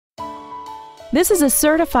This is a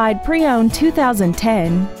certified pre-owned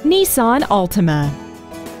 2010 Nissan Altima.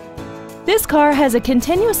 This car has a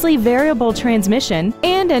continuously variable transmission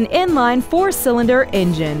and an inline 4-cylinder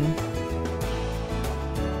engine.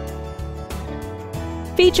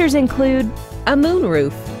 Features include a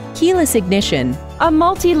moonroof, keyless ignition, a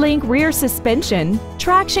multi-link rear suspension,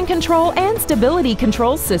 traction control and stability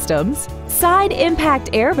control systems, side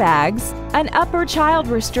impact airbags, an upper child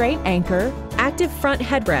restraint anchor, active front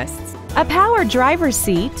headrests, a power driver's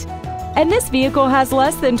seat, and this vehicle has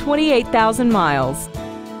less than 28,000 miles.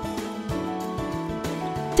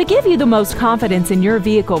 To give you the most confidence in your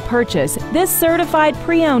vehicle purchase, this certified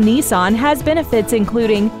pre-owned Nissan has benefits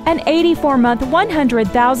including an 84-month,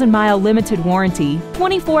 100,000-mile limited warranty,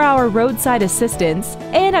 24-hour roadside assistance,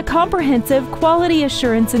 and a comprehensive quality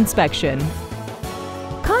assurance inspection.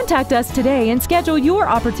 Contact us today and schedule your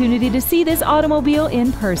opportunity to see this automobile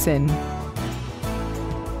in person.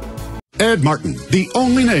 Ed Martin, the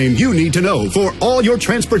only name you need to know for all your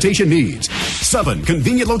transportation needs. 7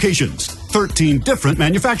 convenient locations, 13 different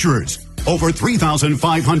manufacturers, over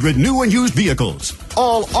 3,500 new and used vehicles.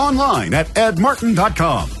 All online at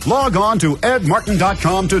edmartin.com. Log on to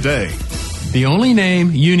edmartin.com today. The only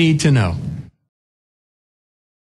name you need to know.